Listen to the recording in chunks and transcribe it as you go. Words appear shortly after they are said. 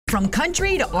From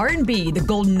country to R&B, the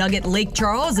Golden Nugget Lake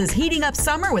Charles is heating up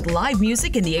summer with live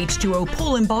music in the H2O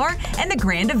Pool and Bar and the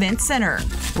Grand Event Center.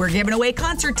 We're giving away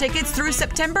concert tickets through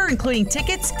September, including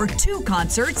tickets for 2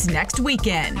 concerts next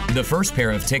weekend. The first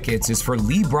pair of tickets is for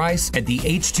Lee Brice at the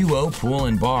H2O Pool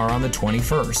and Bar on the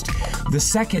 21st. The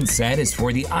second set is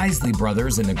for the Isley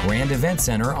Brothers in the Grand Event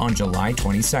Center on July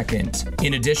 22nd.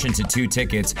 In addition to 2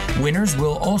 tickets, winners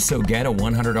will also get a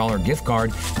 $100 gift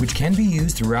card, which can be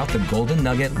used throughout the Golden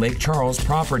Nugget Lake Charles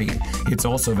property. It's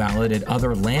also valid at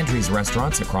other Landry's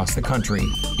restaurants across the country.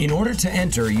 In order to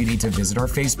enter, you need to visit our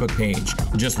Facebook page.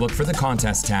 Just look for the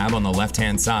contest tab on the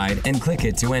left-hand side and click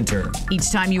it to enter.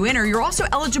 Each time you enter, you're also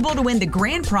eligible to win the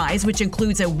grand prize, which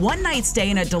includes a one-night stay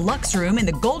in a deluxe room in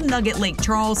the Golden Nugget Lake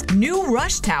Charles new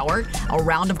Rush Tower, a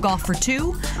round of golf for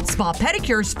 2, spa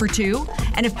pedicures for 2,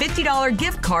 and a $50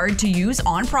 gift card to use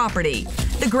on property.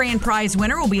 The grand prize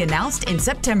winner will be announced in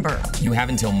September. You have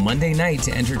until Monday night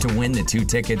to enter to win the 2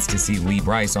 tickets to see Lee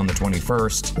Brice on the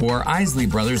 21st or Isley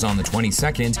Brothers on the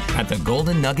 22nd at the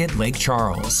Golden Nugget Lake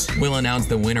Charles. We'll announce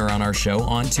the winner on our show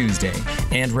on Tuesday.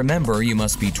 And remember, you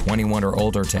must be 21 or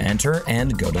older to enter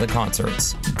and go to the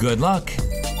concerts. Good luck!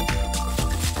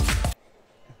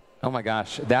 Oh my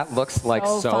gosh, that looks like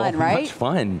so fun, right? much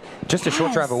fun. Just a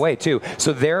short drive away, too.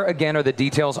 So there again are the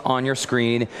details on your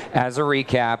screen. As a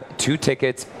recap, 2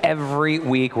 tickets every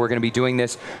week. We're going to be doing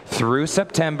this through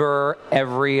September.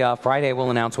 Every Friday,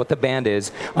 we'll announce what the band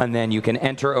is, and then you can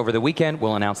enter over the weekend.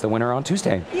 We'll announce the winner on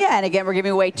Tuesday. Yeah, and again, we're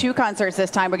giving away 2 concerts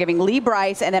this time. We're giving Lee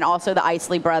Brice and then also the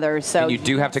Isley Brothers. So and you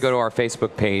do have to go to our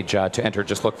Facebook page to enter.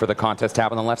 Just look for the contest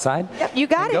tab on the left side. Yep, you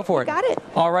got it. Go for it. You got it.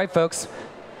 All right, folks.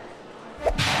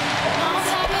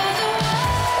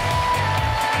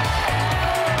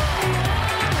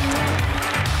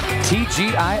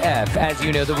 TGIF. As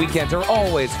you know, the weekends are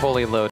always fully loaded.